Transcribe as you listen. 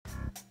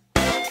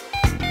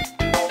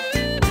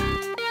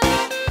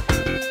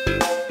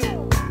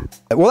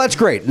Well, that's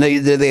great.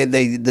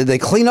 They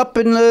clean up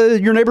in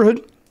your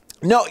neighborhood?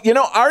 No, you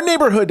know, our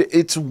neighborhood,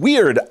 it's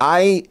weird.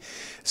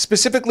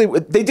 Specifically,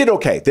 they did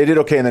okay. They did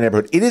okay in the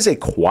neighborhood. It is a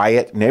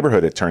quiet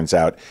neighborhood, it turns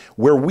out.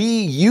 Where we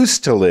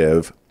used to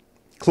live,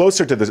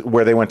 closer to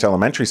where they went to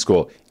elementary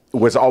school,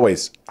 was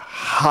always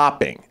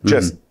hopping,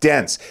 just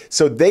dense.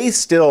 So they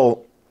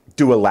still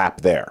do a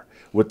lap there.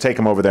 We'll take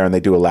them over there and they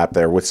do a lap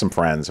there with some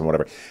friends and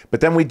whatever.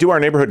 But then we do our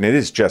neighborhood and it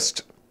is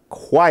just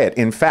quiet.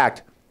 In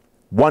fact,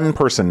 one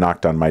person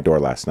knocked on my door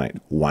last night.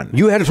 One.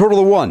 You had a total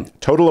of one?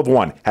 Total of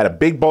one. Had a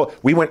big bowl.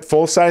 We went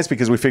full size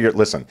because we figured,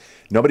 listen,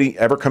 nobody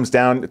ever comes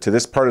down to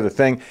this part of the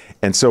thing.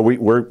 And so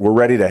we're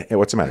ready to, hey,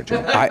 what's the matter,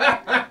 Jim?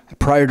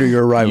 Prior to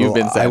your arrival,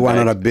 I went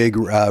on a big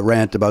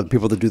rant about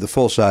people that do the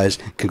full size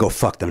can go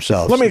fuck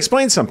themselves. Let me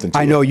explain something to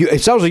you. I know.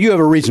 It sounds like you have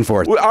a reason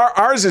for it.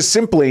 Ours is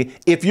simply,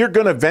 if you're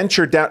going to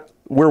venture down,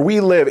 where we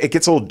live, it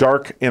gets a little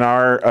dark in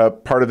our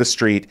part of the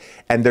street,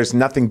 and there's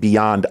nothing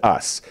beyond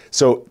us.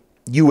 So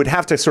you would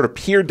have to sort of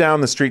peer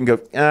down the street and go,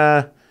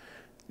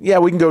 yeah,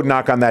 we can go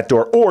knock on that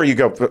door. Or you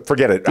go,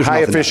 forget it.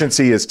 High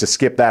efficiency is to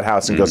skip that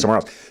house and go somewhere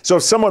else. So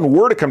if someone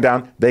were to come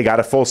down, they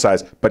got a full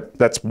size, but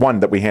that's one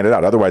that we handed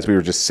out. Otherwise, we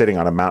were just sitting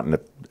on a mountain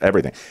of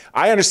everything.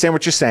 I understand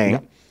what you're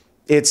saying.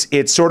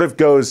 It sort of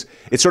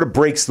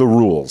breaks the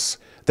rules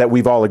that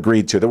we've all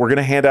agreed to, that we're going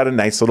to hand out a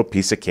nice little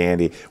piece of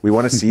candy. We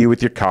want to see you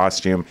with your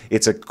costume.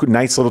 It's a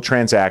nice little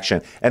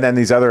transaction. And then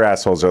these other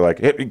assholes are like,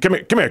 hey, come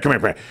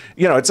here.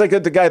 You know, it's like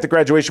the guy at the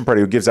graduation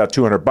party who gives out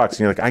 $200 and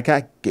you're like, I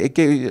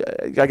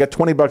got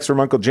 $20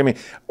 from Uncle Jimmy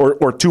or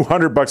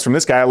 $200 from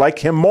this guy. I like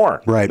him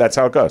more. Right. That's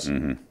how it goes.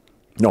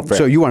 No fair.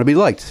 So you want to be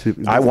liked.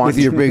 I want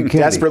your big candy.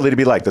 Desperately to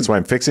be liked. That's why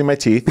I'm fixing my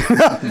teeth.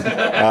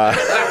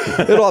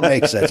 It all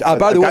makes sense.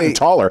 By the way, gotten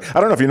taller. I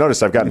don't know if you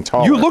noticed, I've gotten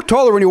taller. You look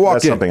taller when you walk in.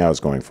 That's something I was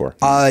going for.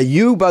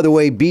 You, by the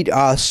way, beat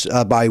us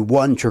by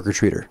one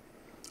trick-or-treater.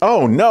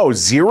 Oh, no.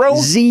 0?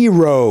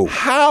 0.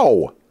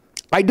 How?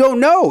 I don't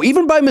know.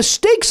 Even by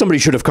mistake, somebody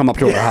should have come up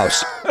to our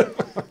house.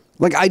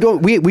 Like, I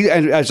don't... We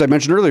as I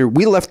mentioned earlier,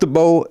 we left the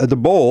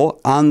bowl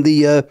on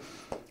the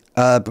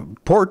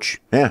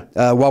porch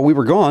while we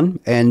were gone,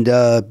 and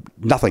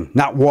nothing.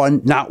 Not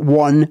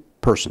one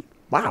person.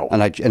 Wow.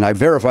 And I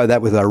verified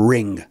that with a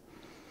ring.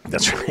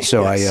 That's right.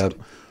 So yes.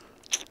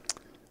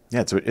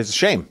 Yeah, it's a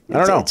shame. I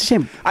don't know. It's a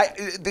shame.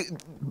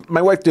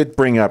 My wife did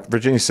bring up,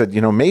 Virginia said,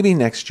 you know, maybe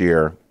next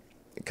year,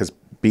 because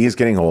B is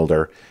getting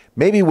older,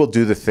 maybe we'll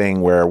do the thing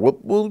where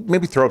we'll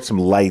maybe throw up some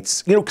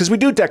lights, you know, because we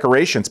do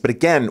decorations, but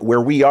again, where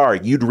we are,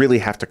 you'd really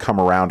have to come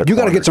around. You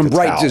got to get some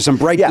bright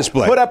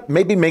display. Put up,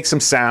 maybe make some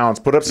sounds,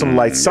 put up some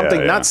lights,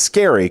 something not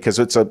scary, because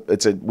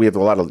we have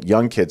a lot of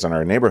young kids in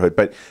our neighborhood,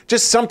 but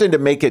just something to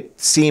make it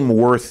seem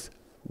worth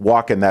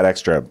walking that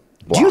extra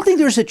block. Do you think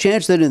there's a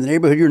chance that in the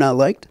neighborhood you're not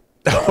liked?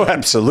 Oh,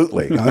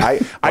 absolutely.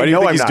 I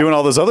know he's doing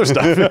all this other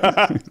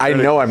stuff. I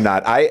know I'm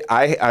not.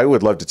 I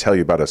would love to tell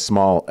you about a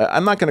small,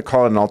 I'm not going to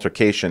call it an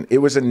altercation. It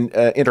was an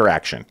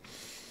interaction.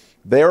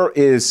 There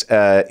is,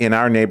 in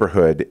our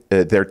neighborhood,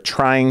 they're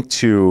trying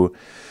to,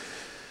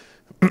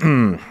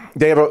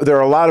 there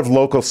are a lot of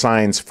local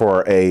signs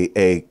for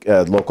a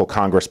local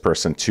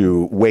congressperson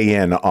to weigh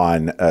in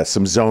on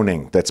some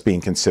zoning that's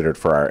being considered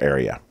for our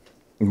area.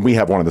 We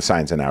have one of the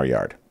signs in our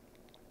yard.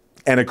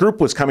 And a group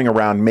was coming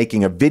around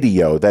making a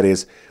video that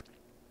is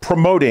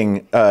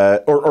promoting,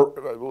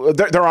 or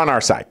they're on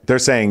our side. They're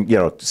saying, you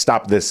know,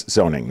 stop this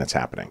zoning that's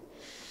happening.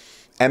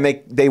 And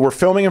they were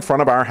filming in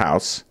front of our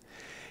house,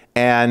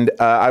 and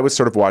I was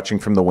sort of watching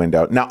from the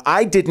window. Now,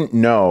 I didn't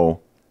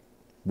know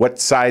what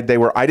side they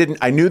were. I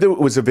knew that it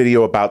was a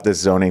video about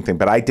this zoning thing,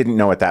 but I didn't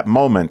know at that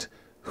moment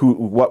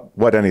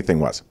what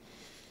anything was.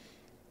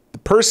 The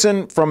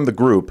person from the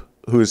group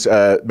who's,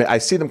 I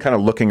see them kind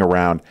of looking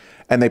around,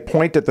 and they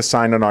point at the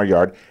sign on our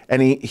yard,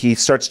 and he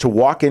starts to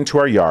walk into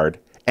our yard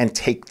and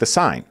take the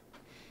sign.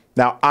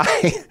 Now,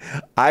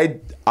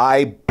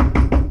 I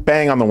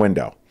bang on the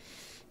window,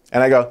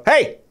 and I go,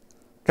 hey,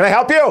 can I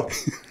help you?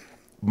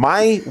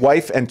 My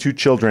wife and 2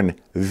 children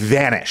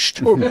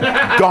vanished,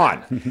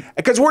 gone.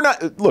 Because we're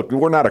not a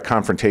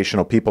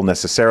confrontational people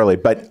necessarily,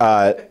 but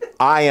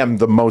I am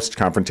the most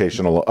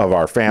confrontational of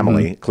our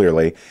family,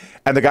 clearly.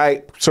 And the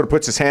guy sort of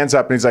puts his hands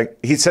up, and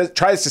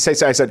tries to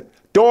say, I said,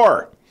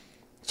 door.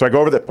 So I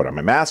go over there, put on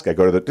my mask. I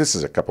go to this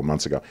is a couple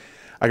months ago.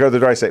 I go to the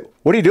door. I say,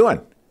 what are you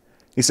doing?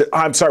 He said, oh,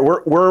 I'm sorry.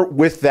 We're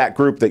with that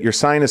group that your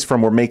sign is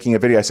from. We're making a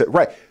video. I said,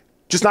 right.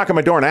 Just knock on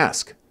my door and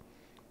ask.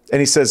 And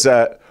he says,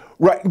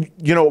 right.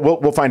 You know,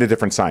 we'll find a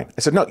different sign.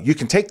 I said, no, you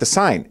can take the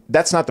sign.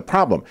 That's not the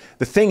problem.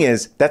 The thing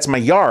is, that's my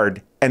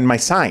yard and my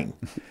sign.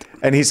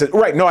 And he said,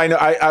 right, no, I know,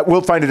 I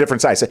will find a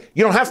different sign. I said,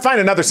 you don't have to find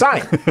another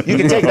sign. You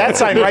can take that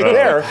sign right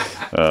there.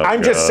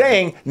 I'm just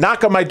saying,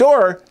 knock on my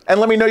door and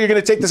let me know you're going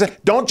to take this.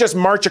 Don't just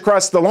march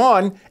across the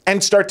lawn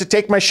and start to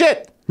take my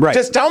shit. Right.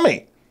 Just tell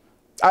me.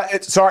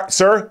 Sorry,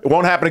 sir, it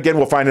won't happen again.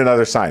 We'll find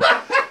another sign.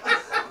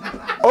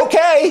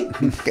 Okay,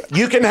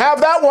 you can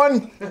have that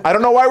one. I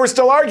don't know why we're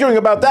still arguing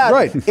about that.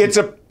 Right.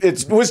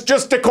 It was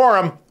just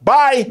decorum.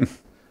 Bye.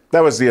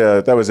 That was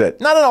it.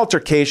 Not an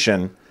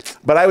altercation,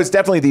 but I was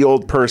definitely the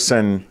old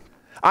person.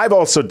 I've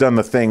also done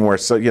the thing where,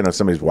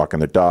 somebody's walking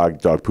their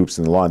dog poops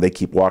in the lawn, they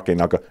keep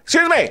walking, I'll go,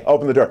 excuse me,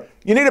 open the door.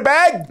 You need a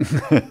bag?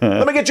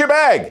 Let me get your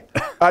bag.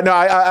 No,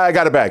 I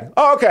got a bag.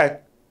 Oh, okay.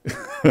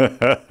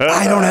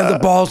 I don't have the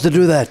balls to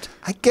do that.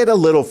 I get a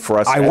little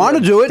frustrated. I want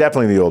to do it.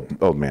 Definitely the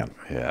old man.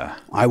 Yeah.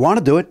 I want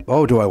to do it.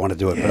 Oh, do I want to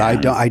do it? Yeah. But I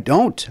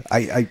don't.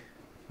 I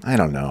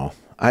don't know.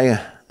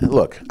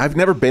 Look, I've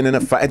never been in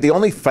a fight. The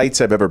only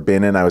fights I've ever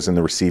been in, I was in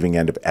the receiving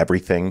end of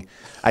everything.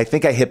 I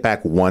think I hit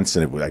back once,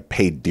 and I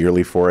paid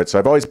dearly for it. So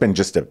I've always been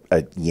just a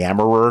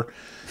yammerer.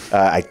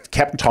 I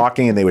kept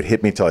talking, and they would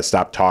hit me till I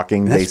stopped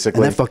talking,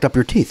 basically. And that fucked up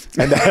your teeth.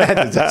 And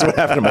that's what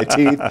happened to my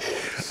teeth.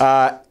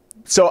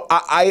 So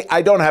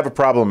I don't have a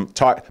problem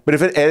but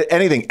if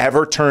anything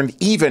ever turned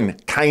even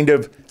kind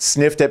of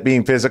sniffed at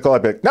being physical,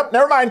 I'd be like, nope,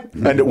 never mind.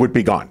 And it would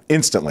be gone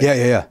instantly.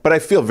 Yeah. But I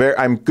feel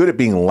I'm good at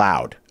being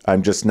loud.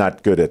 I'm just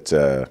not good at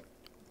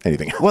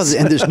anything else. Well,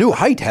 and this new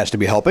height has to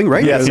be helping,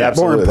 right? Yes,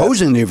 absolutely. More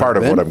imposing than you've part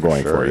of been. what I'm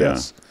going for,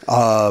 yes.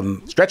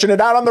 Stretching it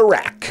out on the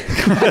rack.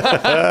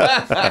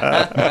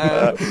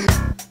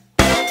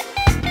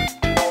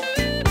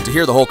 To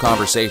hear the whole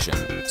conversation,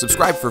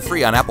 subscribe for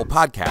free on Apple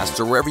Podcasts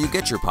or wherever you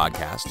get your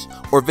podcasts,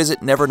 or visit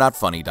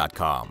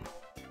nevernotfunny.com.